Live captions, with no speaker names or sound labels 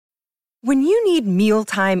When you need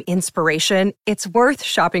mealtime inspiration, it's worth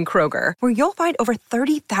shopping Kroger, where you'll find over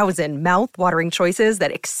 30,000 mouth-watering choices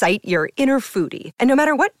that excite your inner foodie. And no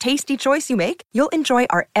matter what tasty choice you make, you'll enjoy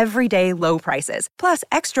our everyday low prices, plus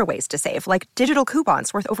extra ways to save, like digital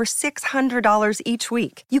coupons worth over $600 each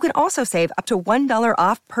week. You can also save up to $1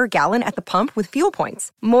 off per gallon at the pump with fuel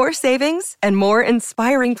points. More savings and more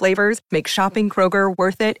inspiring flavors make shopping Kroger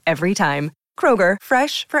worth it every time. Kroger,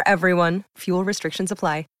 fresh for everyone. Fuel restrictions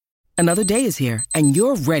apply. Another day is here, and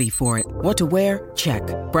you're ready for it. What to wear? Check.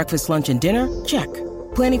 Breakfast, lunch, and dinner? Check.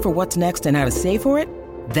 Planning for what's next and how to save for it?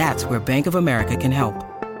 That's where Bank of America can help.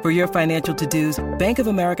 For your financial to-dos, Bank of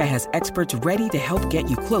America has experts ready to help get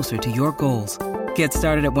you closer to your goals. Get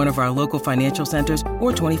started at one of our local financial centers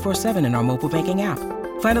or 24/7 in our mobile banking app.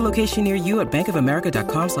 Find a location near you at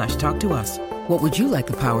bankofamerica.com/talktous. What would you like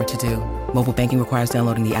the power to do? Mobile banking requires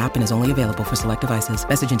downloading the app and is only available for select devices.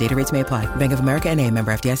 Message and data rates may apply. Bank of America N.A.,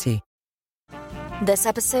 member FDIC. This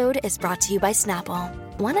episode is brought to you by Snapple.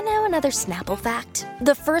 Want to know another Snapple fact?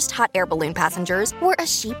 The first hot air balloon passengers were a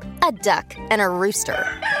sheep, a duck, and a rooster.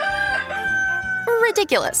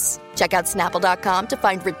 Ridiculous. Check out Snapple.com to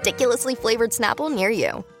find ridiculously flavored Snapple near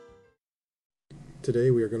you.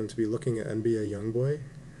 Today we are going to be looking at NBA Youngboy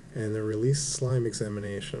and their release Slime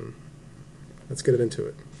Examination. Let's get into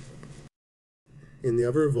it. In the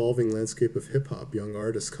ever-evolving landscape of hip-hop, young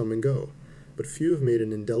artists come and go, but few have made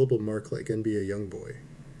an indelible mark like NBA Youngboy.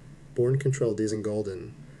 Born Cantrell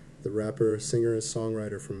Golden, the rapper, singer, and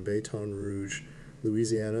songwriter from Baton Rouge,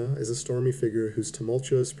 Louisiana, is a stormy figure whose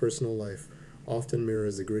tumultuous personal life often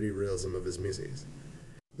mirrors the gritty realism of his music.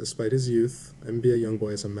 Despite his youth, NBA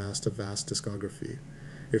Youngboy has amassed a vast discography,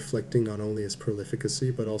 reflecting not only his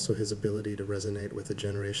prolificacy but also his ability to resonate with a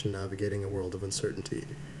generation navigating a world of uncertainty.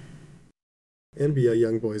 NBA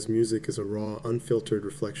Youngboy's music is a raw, unfiltered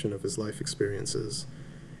reflection of his life experiences.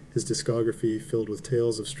 His discography, filled with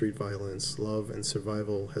tales of street violence, love, and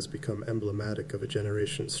survival, has become emblematic of a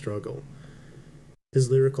generation's struggle. His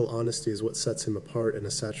lyrical honesty is what sets him apart in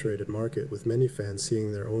a saturated market, with many fans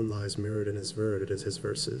seeing their own lives mirrored in his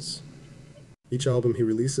verses. Each album he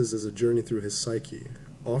releases is a journey through his psyche,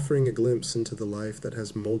 offering a glimpse into the life that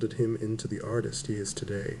has molded him into the artist he is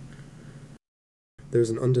today. There's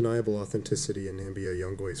an undeniable authenticity in NBA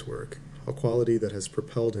Youngboy's work, a quality that has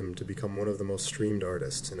propelled him to become one of the most streamed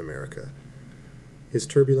artists in America. His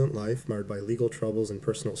turbulent life, marred by legal troubles and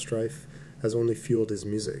personal strife, has only fueled his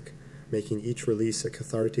music, making each release a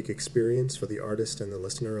cathartic experience for the artist and the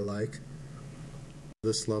listener alike.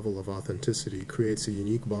 This level of authenticity creates a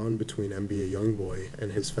unique bond between NBA Youngboy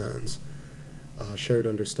and his fans, a shared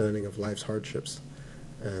understanding of life's hardships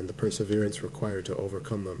and the perseverance required to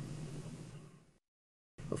overcome them.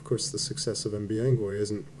 Of course, the success of NBA Youngboy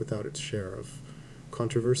isn't without its share of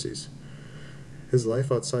controversies. His life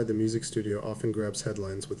outside the music studio often grabs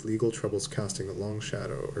headlines, with legal troubles casting a long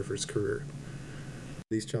shadow over his career.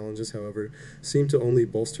 These challenges, however, seem to only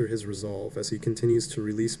bolster his resolve as he continues to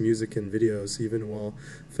release music and videos even while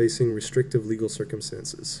facing restrictive legal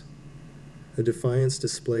circumstances. The defiance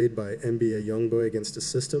displayed by NBA Youngboy against a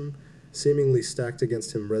system, seemingly stacked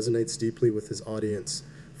against him, resonates deeply with his audience,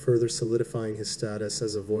 further solidifying his status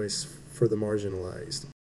as a voice for the marginalized.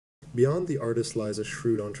 Beyond the artist lies a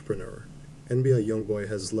shrewd entrepreneur. NBA Youngboy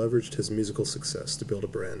has leveraged his musical success to build a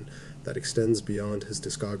brand that extends beyond his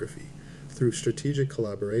discography, through strategic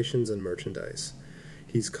collaborations and merchandise.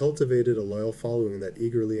 He's cultivated a loyal following that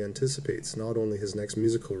eagerly anticipates not only his next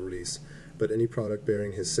musical release, but any product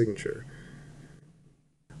bearing his signature.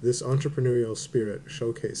 This entrepreneurial spirit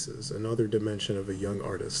showcases another dimension of a young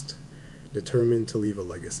artist, determined to leave a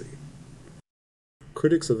legacy.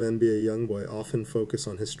 Critics of NBA Youngboy often focus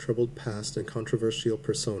on his troubled past and controversial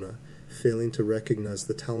persona, failing to recognize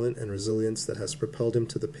the talent and resilience that has propelled him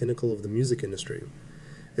to the pinnacle of the music industry.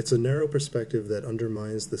 It's a narrow perspective that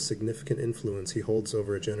undermines the significant influence he holds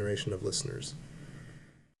over a generation of listeners.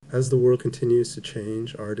 As the world continues to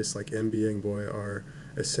change, artists like NBA Youngboy are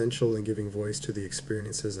essential in giving voice to the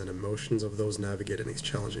experiences and emotions of those navigating these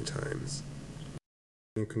challenging times.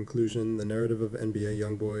 In conclusion, the narrative of NBA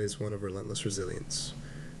Youngboy is one of relentless resilience.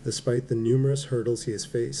 Despite the numerous hurdles he has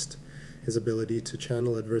faced, his ability to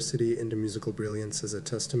channel adversity into musical brilliance is a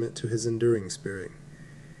testament to his enduring spirit.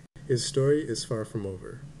 His story is far from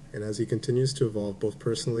over, and as he continues to evolve both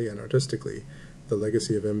personally and artistically, the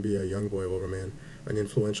legacy of NBA Youngboy will remain an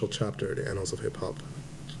influential chapter in the annals of hip-hop.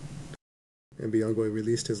 NBA Youngboy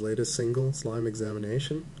released his latest single, Slime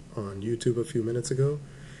Examination, on YouTube a few minutes ago,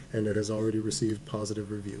 and it has already received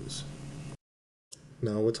positive reviews.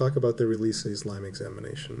 Now we'll talk about the release of Slime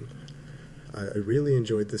Examination. I really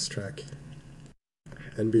enjoyed this track.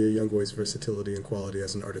 NBA Youngboy's versatility and quality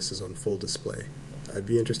as an artist is on full display. I'd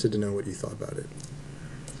be interested to know what you thought about it.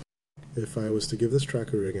 If I was to give this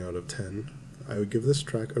track a rating out of 10, I would give this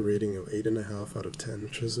track a rating of 8.5 out of 10,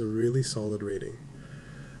 which is a really solid rating.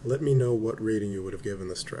 Let me know what rating you would have given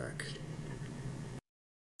this track.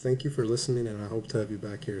 Thank you for listening, and I hope to have you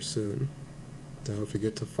back here soon. Don't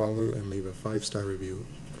forget to follow and leave a 5-star review.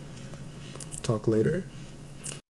 Talk later.